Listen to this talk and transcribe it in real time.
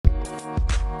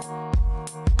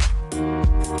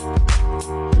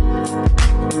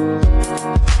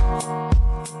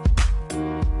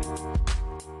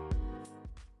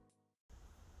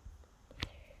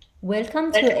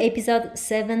Welcome to episode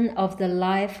 7 of the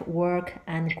Life, Work,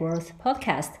 and Growth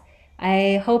podcast.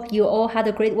 I hope you all had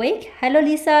a great week. Hello,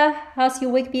 Lisa. How's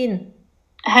your week been?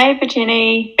 Hey,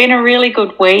 Virginie. Been a really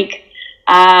good week.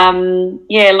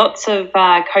 Lots of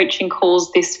coaching calls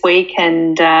this week,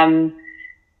 and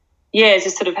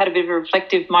just sort of had a bit of a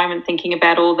reflective moment thinking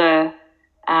about all the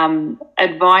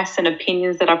advice and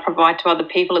opinions that I provide to other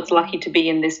people. It's lucky to be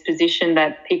in this position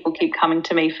that people keep coming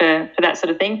to me for that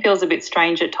sort of thing. Feels a bit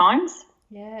strange at times.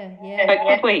 But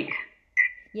good week.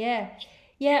 Yeah,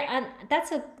 and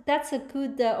that's a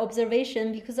good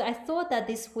observation, because I thought that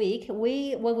this week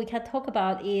what we can talk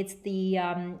about is the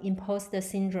imposter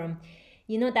syndrome.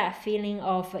 You know, that feeling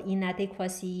of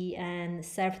inadequacy and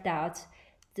self-doubt,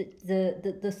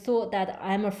 the thought that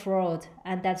I'm a fraud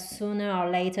and that sooner or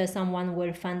later someone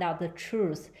will find out the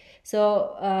truth.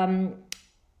 So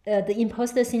the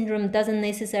imposter syndrome doesn't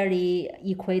necessarily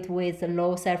equate with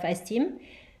low self-esteem,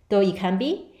 though it can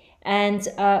be. And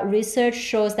research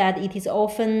shows that it is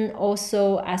often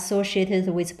also associated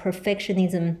with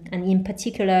perfectionism, and in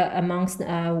particular amongst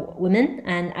women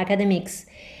and academics.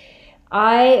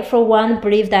 I, for one,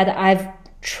 believe that I've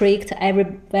tricked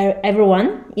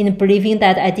everyone in believing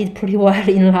that I did pretty well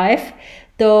in life,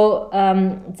 though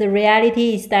the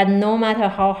reality is that no matter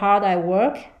how hard I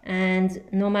work and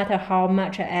no matter how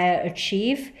much I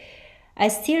achieve, I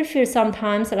still feel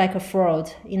sometimes like a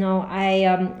fraud. You know,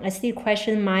 I still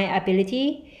question my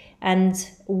ability and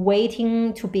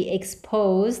waiting to be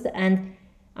exposed, and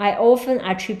I often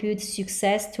attribute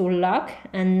success to luck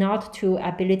and not to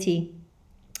ability.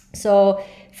 So,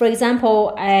 for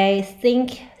example, I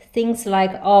think things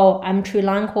like, oh, I'm Sri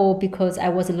Lankan because I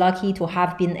was lucky to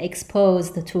have been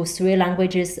exposed to 3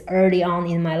 languages early on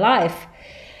in my life.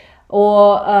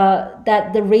 Or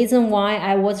that the reason why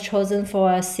I was chosen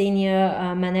for a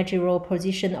senior managerial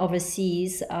position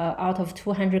overseas out of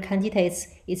 200 candidates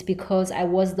is because I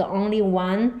was the only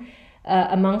one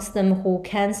amongst them who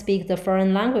can speak the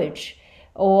foreign language.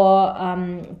 Or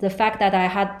the fact that I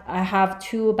have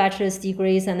 2 bachelor's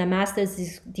degrees and a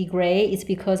master's degree is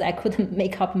because I couldn't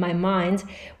make up my mind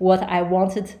what I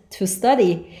wanted to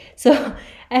study. So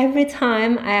every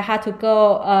time I had to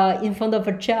go in front of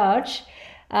a judge,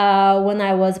 when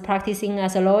I was practicing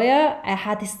as a lawyer, I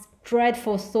had this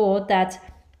dreadful thought that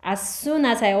as soon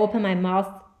as I open my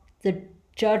mouth, the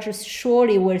judge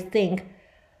surely will think,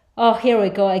 oh, here we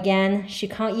go again. She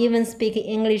can't even speak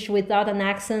English without an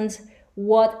accent.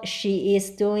 What she is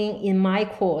doing in my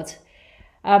court.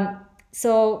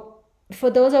 So for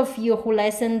those of you who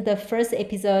listened the first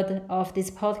episode of this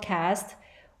podcast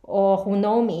or who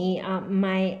know me,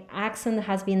 my accent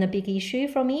has been a big issue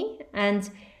for me. And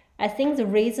I think the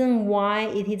reason why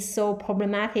it is so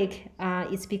problematic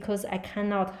is because I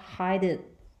cannot hide it.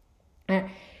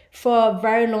 For a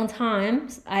very long time,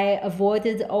 I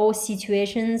avoided all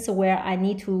situations where I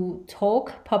need to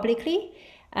talk publicly.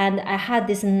 And I had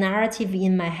this narrative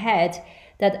in my head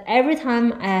that every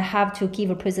time I have to give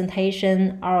a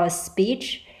presentation or a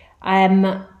speech,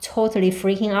 I'm totally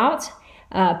freaking out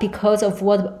because of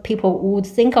what people would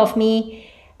think of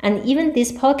me. And even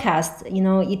this podcast, you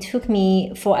know, it took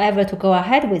me forever to go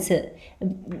ahead with it.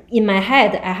 In my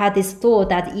head, I had this thought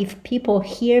that if people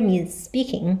hear me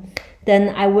speaking, then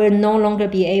I will no longer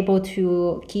be able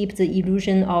to keep the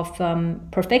illusion of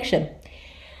perfection.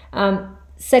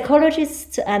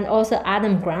 Psychologist and also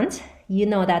Adam Grant, you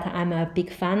know that I'm a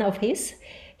big fan of his.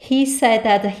 He said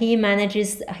that he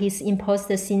manages his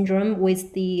imposter syndrome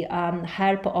with the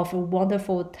help of a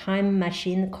wonderful time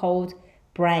machine called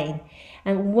brain.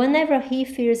 And whenever he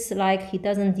feels like he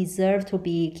doesn't deserve to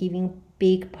be giving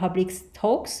big public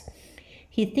talks,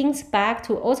 he thinks back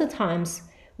to all the times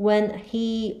when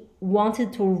he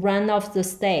wanted to run off the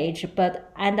stage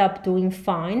but end up doing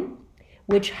fine,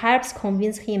 which helps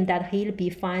convince him that he'll be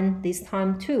fine this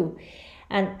time too.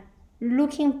 And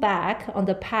looking back on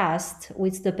the past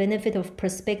with the benefit of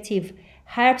perspective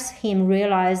helps him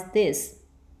realize this.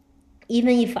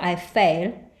 Even if I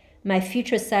fail, my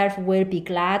future self will be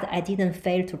glad I didn't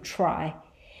fail to try.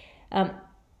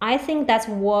 I think that's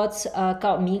what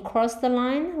got me across the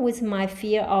line with my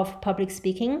fear of public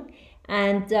speaking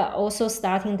and also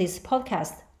starting this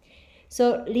podcast.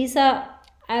 So, Lisa,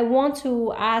 I want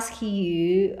to ask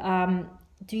you,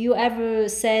 do you ever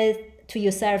say to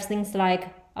yourself things like,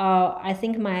 I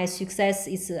think my success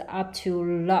is up to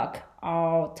luck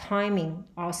or timing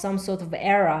or some sort of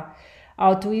error?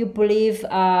 Or do you believe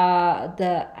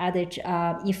the adage,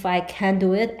 if I can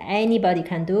do it, anybody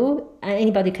can do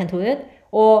it?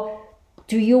 Or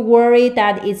do you worry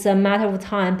that it's a matter of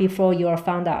time before you are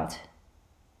found out?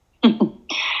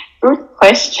 Good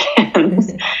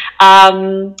questions.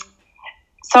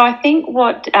 So I think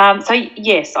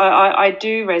yes, I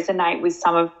do resonate with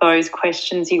some of those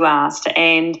questions you asked.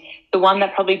 And the one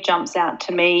that probably jumps out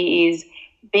to me is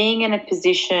being in a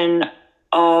position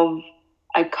of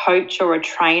a coach or a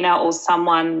trainer or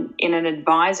someone in an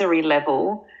advisory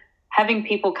level, having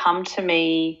people come to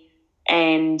me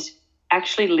and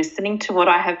actually listening to what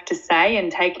I have to say and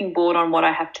taking board on what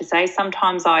I have to say.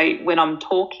 Sometimes when I'm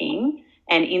talking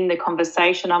and in the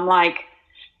conversation, I'm like,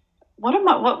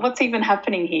 what's even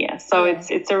happening here? So Yeah.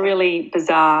 it's a really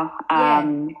bizarre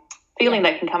feeling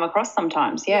Yeah. that can come across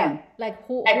sometimes. Yeah. Like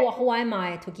who am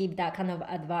I to give that kind of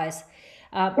advice?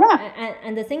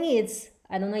 And the thing is,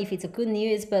 I don't know if it's a good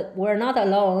news, but we're not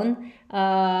alone.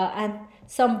 And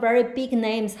some very big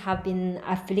names have been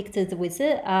afflicted with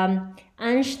it.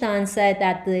 Einstein said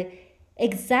that the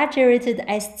exaggerated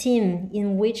esteem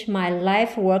in which my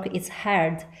life work is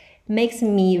held makes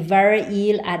me very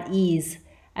ill at ease.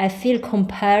 I feel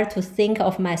compelled to think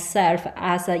of myself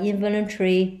as an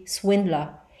involuntary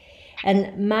swindler.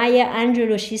 And Maya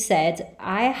Angelou, she said,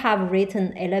 I have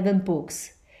written 11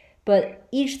 books, but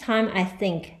each time I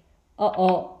think,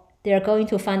 they're going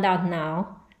to find out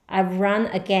now. I've run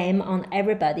a game on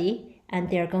everybody and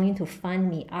they're going to find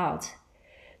me out.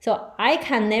 So I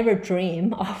can never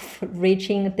dream of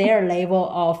reaching their level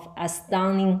of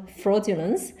astounding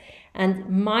fraudulence. And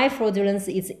my fraudulence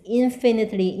is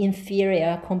infinitely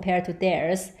inferior compared to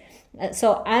theirs.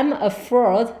 So I'm a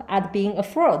fraud at being a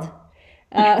fraud.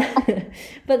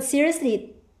 But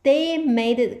seriously, they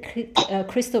made it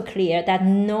crystal clear that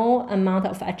no amount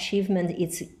of achievement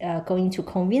is going to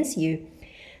convince you.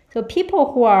 So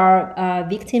people who are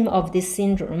victim of this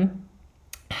syndrome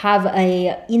have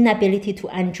a inability to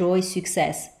enjoy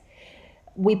success.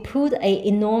 We put an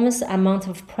enormous amount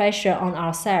of pressure on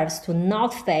ourselves to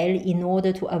not fail in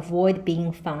order to avoid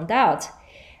being found out.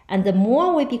 And the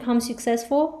more we become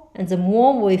successful and the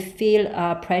more we feel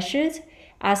pressured,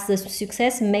 as the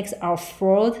success makes our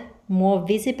fraud more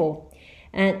visible.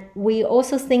 And we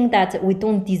also think that we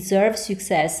don't deserve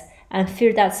success and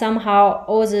feel that somehow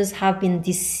others have been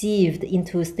deceived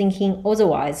into thinking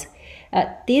otherwise.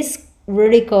 This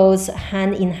really goes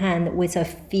hand in hand with a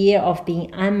fear of being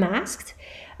unmasked.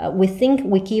 We think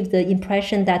we give the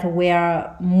impression that we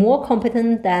are more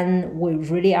competent than we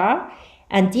really are.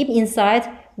 And deep inside,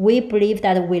 we believe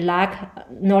that we lack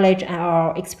knowledge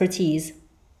or expertise.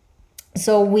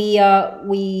 So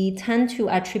we tend to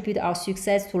attribute our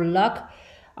success to luck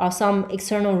or some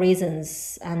external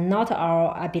reasons and not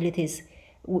our abilities.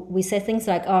 We say things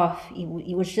like, "Oh,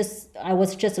 it was just I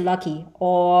was just lucky,"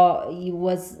 or it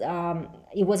was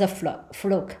a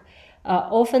fluke."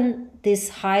 Often this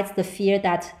hides the fear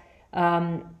that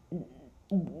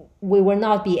we will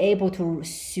not be able to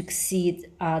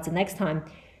succeed the next time.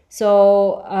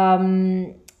 So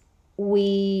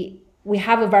we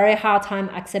have a very hard time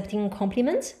accepting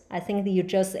compliments. I think that you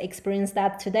just experienced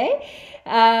that today.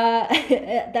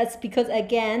 That's because,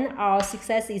 again, our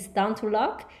success is down to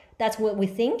luck. That's what we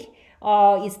think.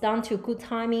 Or it's down to good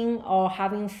timing or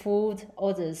having fooled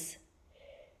others.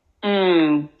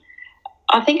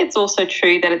 I think it's also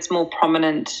true that it's more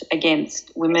prominent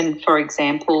against women, for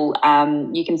example.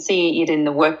 You can see it in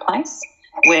the workplace,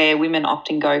 where women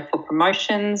often go for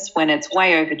promotions when it's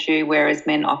way overdue, whereas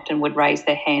men often would raise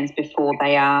their hands before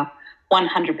they are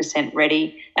 100%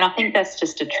 ready. And I think that's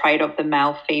just a trait of the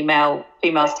male-female.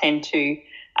 Females tend to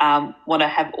want to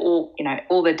have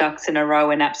all their ducks in a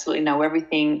row and absolutely know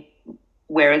everything,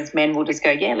 whereas men will just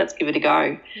go, yeah, let's give it a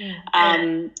go.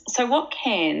 So what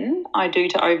can I do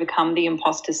to overcome the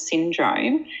imposter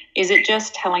syndrome? Is it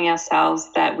just telling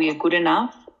ourselves that we are good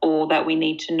enough or that we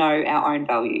need to know our own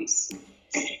values?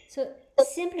 So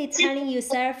simply telling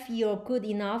yourself you're good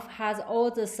enough has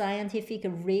all the scientific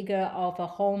rigor of a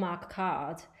Hallmark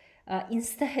card.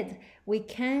 Instead, we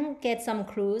can get some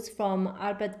clues from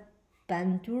Albert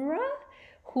Bandura,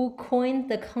 who coined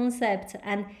the concept,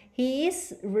 and he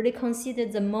is really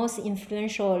considered the most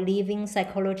influential living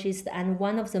psychologist and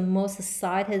one of the most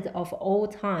cited of all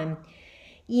time.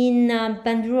 In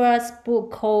Bandura's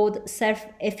book called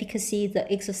Self-Efficacy, the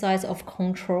Exercise of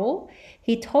Control,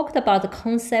 he talked about the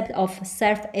concept of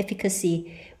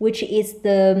self-efficacy, which is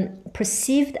the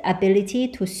perceived ability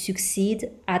to succeed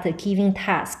at a given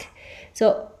task.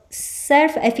 So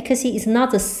self-efficacy is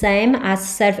not the same as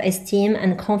self-esteem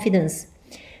and confidence.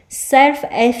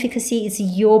 Self-efficacy is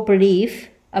your belief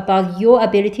about your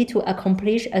ability to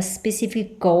accomplish a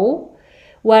specific goal,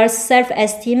 while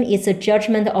self-esteem is a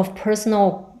judgment of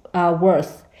personal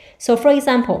worth. So for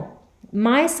example,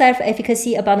 my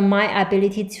self-efficacy about my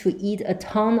ability to eat a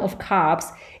ton of carbs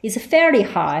is fairly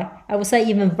high. I would say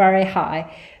even very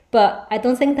high. But I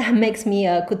don't think that makes me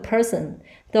a good person.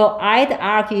 Though I'd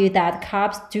argue that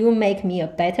carbs do make me a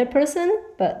better person,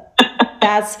 but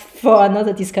that's for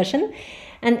another discussion.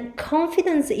 And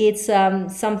confidence is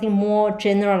something more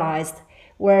generalized,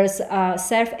 whereas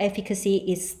self-efficacy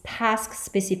is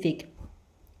task-specific.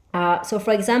 So,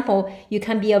 for example, you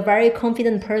can be a very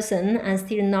confident person and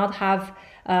still not have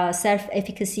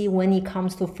self-efficacy when it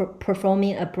comes to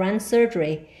performing a brand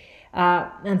surgery.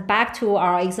 And back to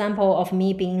our example of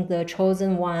me being the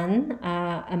chosen one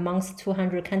amongst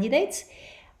 200 candidates,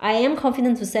 I am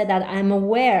confident to say that I'm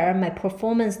aware my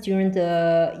performance during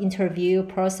the interview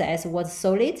process was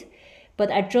solid,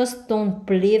 but I just don't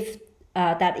believe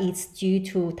that it's due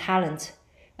to talent.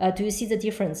 Do you see the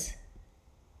difference?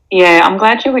 Yeah, I'm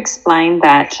glad you explained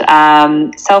that.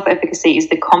 Self-efficacy is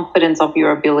the confidence of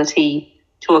your ability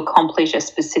to accomplish a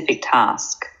specific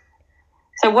task.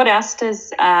 So what else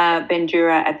does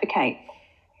Bandura advocate?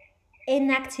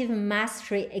 Inactive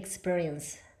mastery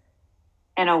experience.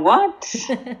 And a what?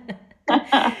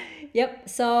 Yep.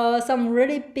 So some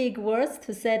really big words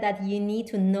to say that you need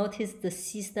to notice the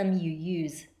system you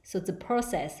use. So the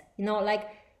process, like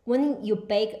when you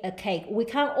bake a cake, we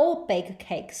can all bake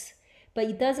cakes, but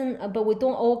it doesn't. But we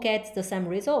don't all get the same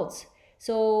results.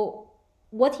 So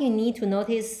what you need to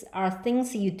notice are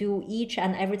things you do each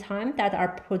and every time that are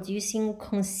producing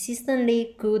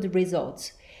consistently good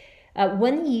results.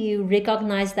 When you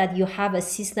recognize that you have a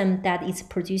system that is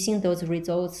producing those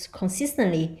results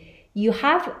consistently, you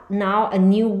have now a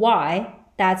new why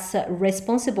that's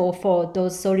responsible for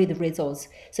those solid results.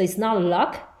 So it's not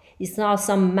luck, it's not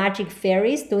some magic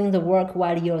fairies doing the work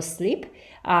while you're asleep,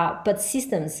 but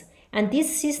systems. And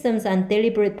these systems and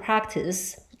deliberate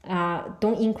practice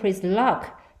don't increase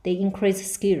luck, they increase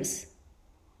skills.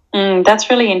 That's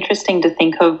really interesting to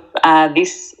think of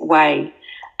this way.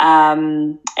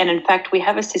 And in fact, we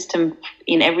have a system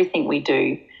in everything we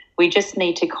do. We just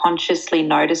need to consciously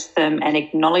notice them and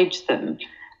acknowledge them,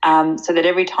 so that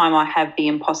every time I have the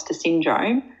imposter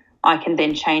syndrome, I can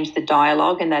then change the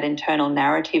dialogue and that internal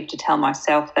narrative to tell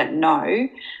myself that no,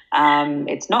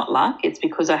 it's not luck. It's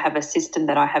because I have a system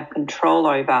that I have control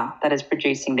over that is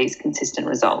producing these consistent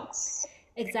results.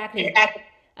 Exactly.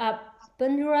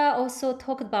 Bandura also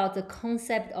talked about the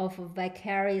concept of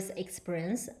vicarious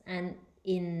experience, and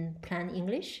in plain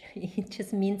English, it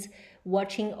just means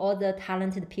watching other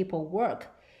talented people work.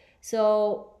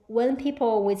 So when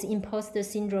people with imposter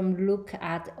syndrome look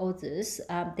at others,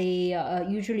 they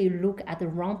usually look at the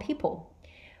wrong people.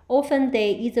 Often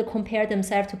they either compare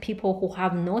themselves to people who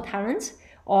have no talent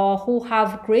or who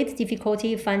have great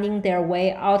difficulty finding their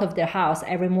way out of their house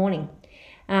every morning.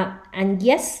 And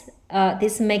yes,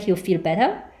 this makes you feel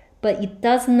better, but it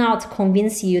does not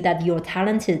convince you that you're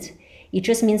talented. It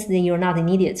just means that you're not an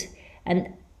idiot.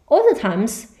 And other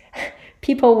times,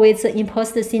 people with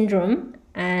imposter syndrome,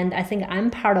 and I think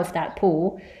I'm part of that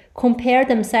pool, compare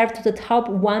themselves to the top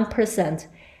 1%.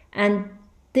 And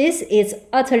this is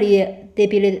utterly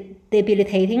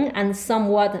debilitating and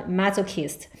somewhat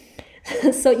masochist.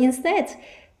 So instead,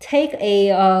 take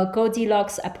a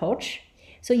Goldilocks approach.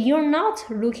 So you're not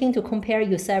looking to compare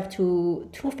yourself to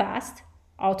too fast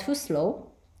or too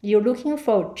slow. You're looking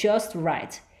for just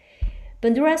right.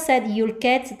 Bandura said you'll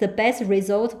get the best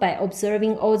result by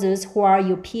observing others who are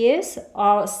your peers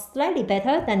or slightly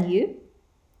better than you.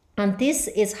 And this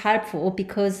is helpful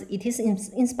because it is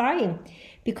inspiring,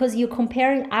 because you're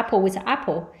comparing apple with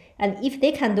apple. And if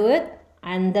they can do it,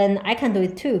 and then I can do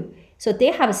it too. So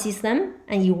they have a system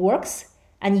and it works,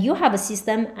 and you have a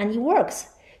system and it works.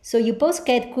 So you both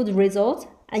get good results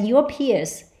and your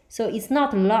peers. So it's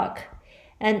not luck.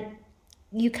 And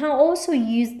you can also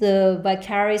use the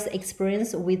vicarious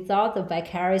experience without the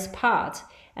vicarious part,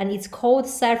 and it's called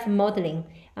self-modeling.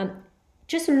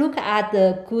 Just look at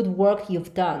the good work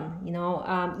you've done,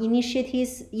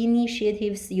 initiatives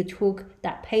you took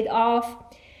that paid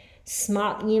off,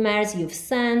 smart emails you've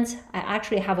sent. I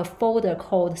actually have a folder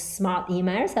called smart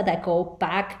emails that I go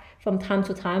back from time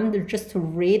to time just to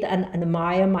read and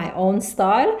admire my own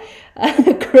style,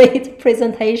 great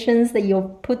presentations that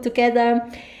you put together.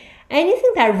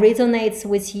 Anything that resonates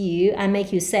with you and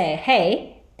make you say,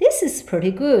 hey, this is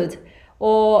pretty good,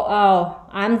 or oh,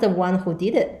 I'm the one who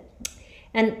did it.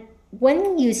 And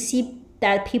when you see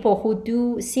that people who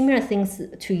do similar things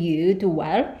to you do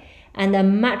well, and a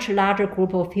much larger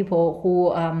group of people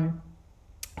who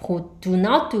do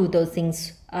not do those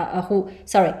things, who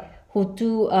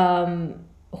do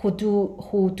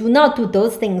not do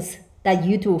those things that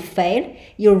you do fail,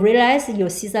 you realize your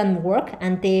system work,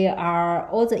 and they are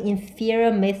all the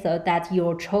inferior method that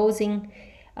you're choosing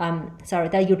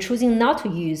that you're choosing not to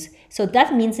use. So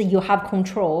that means that you have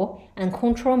control, and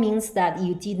control means that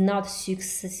you did not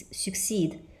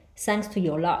succeed thanks to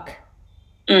your luck.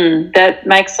 That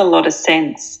makes a lot of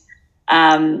sense.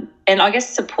 And I guess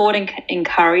support and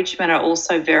encouragement are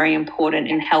also very important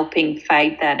in helping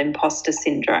fade that imposter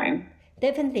syndrome.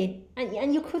 Definitely,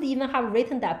 and you could even have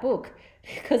written that book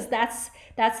because that's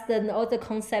the other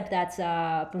concept that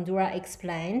Bandura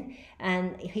explained,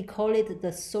 and he called it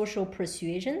the social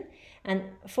persuasion. And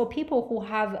for people who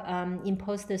have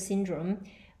imposter syndrome,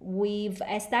 we've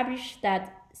established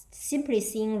that simply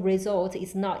seeing results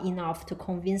is not enough to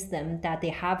convince them that they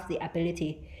have the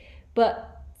ability,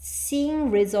 but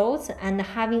seeing results and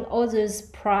having others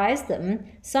prize them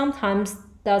sometimes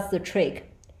does the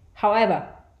trick. However,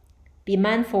 be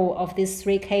mindful of these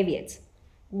three caveats.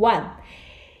 One,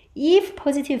 if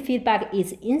positive feedback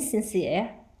is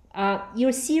insincere,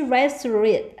 you'll see right through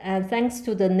it, thanks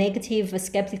to the negative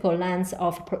skeptical lens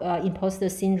of imposter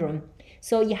syndrome.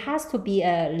 So it has to be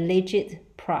a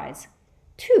legit prize.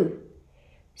 Two,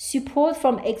 support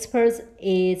from experts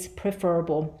is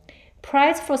preferable.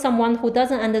 Praise for someone who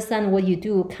doesn't understand what you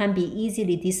do can be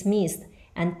easily dismissed.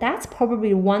 And that's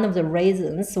probably one of the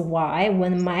reasons why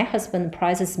when my husband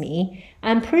praises me,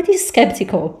 I'm pretty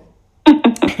skeptical.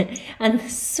 And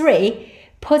three,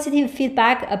 positive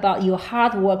feedback about your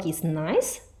hard work is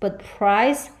nice, but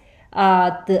praise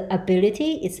the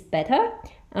ability is better.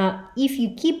 If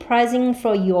you keep praising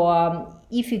for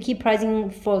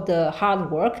the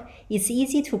hard work, it's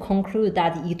easy to conclude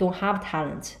that you don't have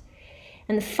talent.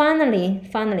 And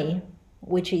finally,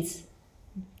 which is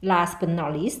last but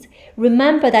not least,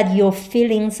 remember that your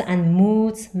feelings and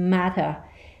moods matter.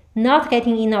 Not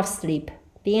getting enough sleep,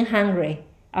 being hungry,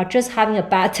 or just having a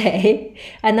bad day.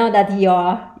 I know that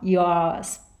you're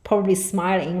probably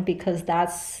smiling because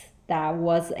that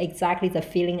was exactly the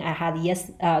feeling I had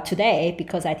today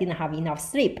because I didn't have enough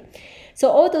sleep. So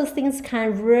all those things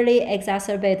can really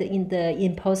exacerbate in the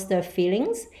imposter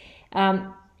feelings,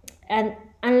 and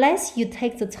unless you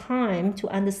take the time to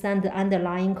understand the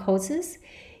underlying causes,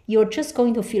 you're just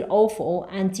going to feel awful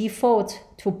and default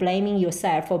to blaming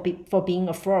yourself for being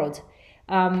a fraud.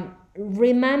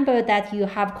 Remember that you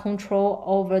have control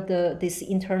over this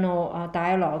internal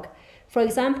dialogue. For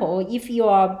example, if you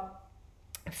are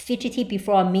fidgety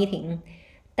before a meeting,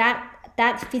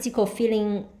 that physical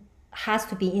feeling has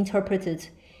to be interpreted.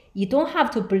 You don't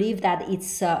have to believe that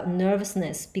it's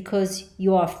nervousness because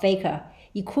you are a faker.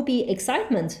 It could be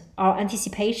excitement or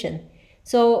anticipation.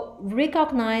 So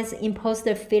recognize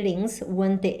imposter feelings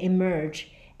when they emerge,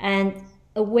 and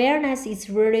awareness is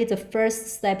really the first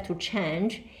step to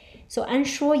change. So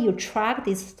ensure you track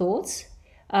these thoughts,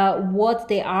 what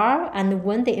they are and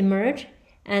when they emerge.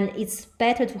 And it's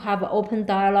better to have an open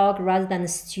dialogue rather than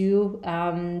stew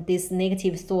these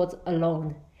negative thoughts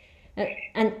alone.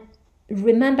 And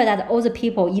remember that other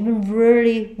people, even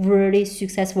really, really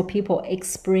successful people,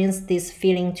 experience this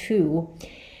feeling too.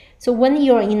 So when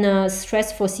you're in a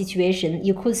stressful situation,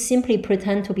 you could simply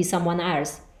pretend to be someone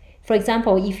else. For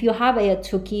example, if you have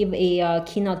to give a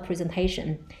keynote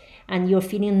presentation and you're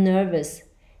feeling nervous,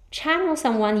 channel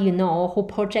someone you know who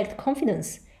projects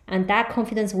confidence, and that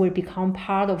confidence will become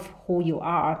part of who you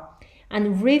are.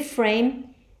 And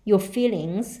reframe your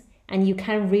feelings, and you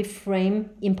can reframe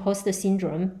imposter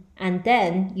syndrome, and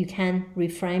then you can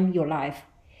reframe your life.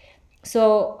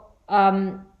 So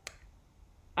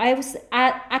I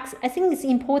think it's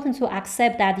important to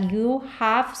accept that you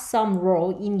have some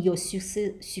role in your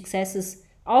successes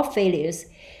or failures.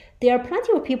 There are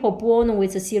plenty of people born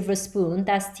with a silver spoon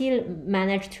that still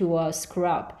manage to screw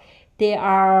up. They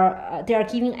are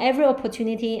given every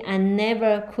opportunity and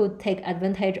never could take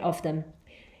advantage of them.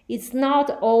 It's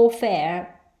not all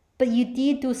fair, but you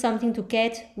did do something to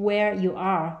get where you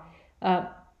are.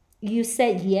 You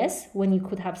said yes when you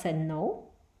could have said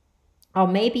no, or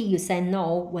maybe you said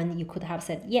no when you could have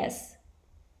said yes.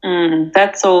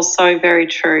 That's also very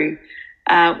true.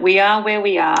 We are where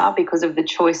we are because of the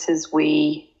choices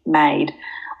we made.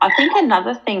 I think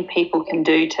another thing people can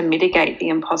do to mitigate the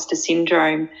imposter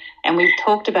syndrome, and we've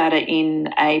talked about it in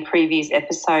a previous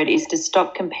episode, is to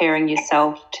stop comparing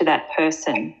yourself to that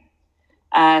person.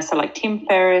 So like Tim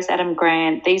Ferriss, Adam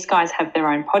Grant, these guys have their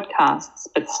own podcasts,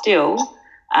 but still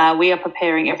we are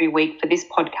preparing every week for this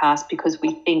podcast because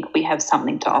we think we have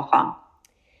something to offer.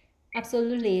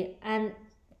 Absolutely. And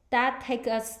that takes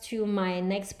us to my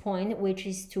next point, which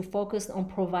is to focus on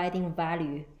providing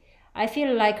value. I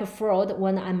feel like a fraud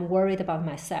when I'm worried about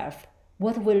myself.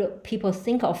 What will people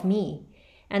think of me?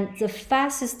 And the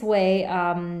fastest way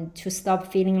to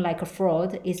stop feeling like a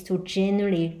fraud is to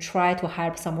genuinely try to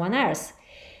help someone else.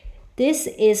 This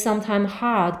is sometimes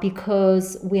hard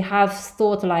because we have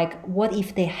thought like, what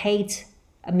if they hate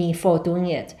me for doing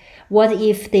it? What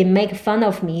if they make fun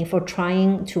of me for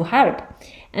trying to help?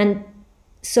 And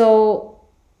so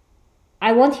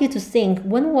I want you to think,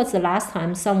 when was the last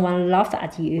time someone laughed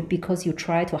at you because you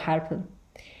tried to help them?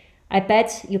 I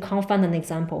bet you can't find an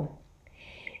example.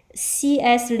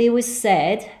 C.S. Lewis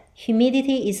said,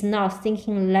 humility is not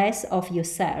thinking less of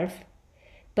yourself,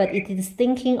 but it is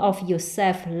thinking of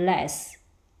yourself less.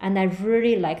 And I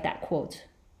really like that quote.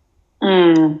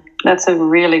 That's a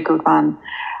really good one.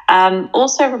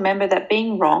 Also, remember that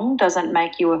being wrong doesn't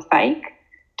make you a fake.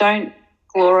 Don't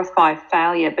glorify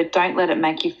failure, but don't let it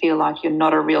make you feel like you're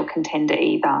not a real contender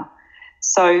either.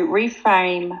 So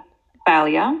reframe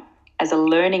failure as a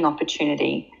learning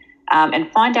opportunity,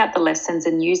 and find out the lessons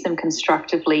and use them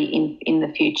constructively in the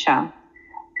future.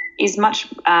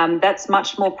 That's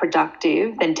much more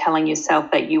productive than telling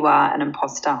yourself that you are an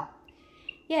imposter.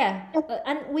 Yeah,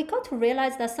 and we got to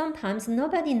realize that sometimes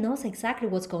nobody knows exactly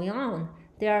what's going on.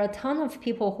 There are a ton of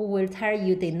people who will tell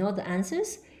you they know the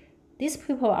answers. These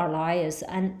people are liars,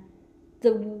 and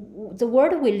the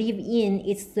world we live in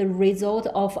is the result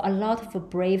of a lot of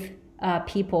brave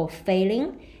people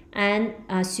failing and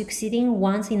succeeding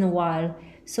once in a while.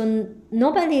 So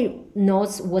nobody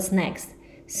knows what's next.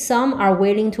 Some are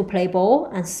willing to play ball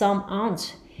and some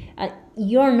aren't.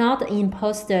 You're not an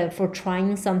imposter for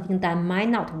trying something that might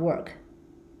not work.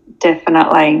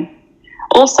 Definitely.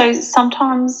 Also,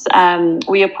 sometimes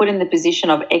we are put in the position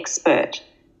of expert.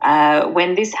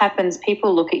 When this happens,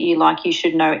 people look at you like you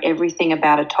should know everything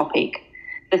about a topic.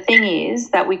 The thing is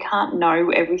that we can't know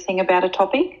everything about a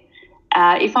topic.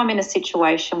 If I'm in a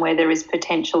situation where there is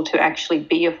potential to actually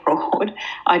be a fraud,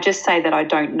 I just say that I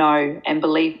don't know. And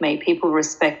believe me, people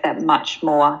respect that much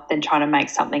more than trying to make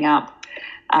something up.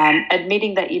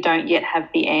 Admitting that you don't yet have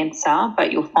the answer,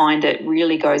 but you'll find it,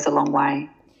 really goes a long way.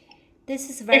 This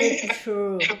is very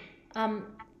true.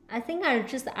 I think I'll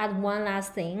just add one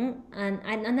last thing, and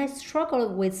I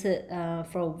struggled with it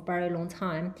for a very long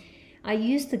time. I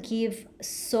used to give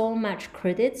so much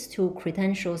credit to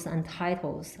credentials and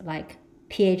titles like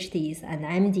PhDs and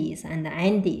MDs and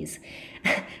NDs,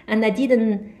 and I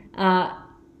didn't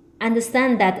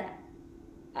understand that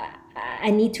I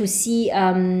need to see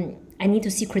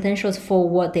credentials for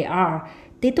what they are.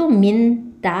 They don't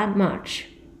mean that much.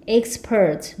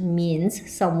 Expert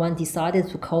means someone decided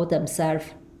to call themselves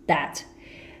that.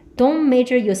 Don't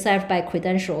measure yourself by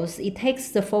credentials. It takes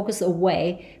the focus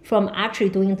away from actually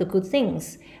doing the good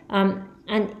things. And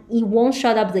it won't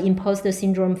shut up the imposter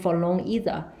syndrome for long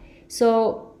either.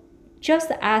 So,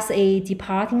 just as a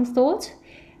departing thought,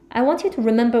 I want you to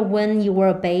remember when you were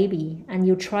a baby and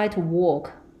you tried to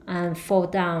walk and fall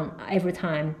down every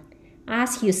time.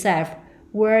 Ask yourself,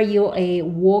 were you a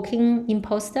walking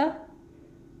imposter?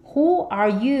 Who are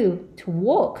you to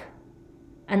walk?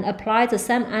 And apply the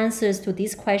same answers to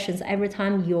these questions every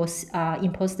time your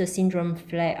imposter syndrome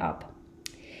flare up.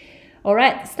 All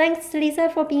right, thanks Lisa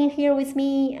for being here with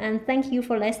me, and thank you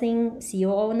for listening. See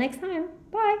you all next time.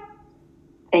 Bye.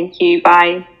 Thank you.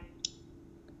 Bye.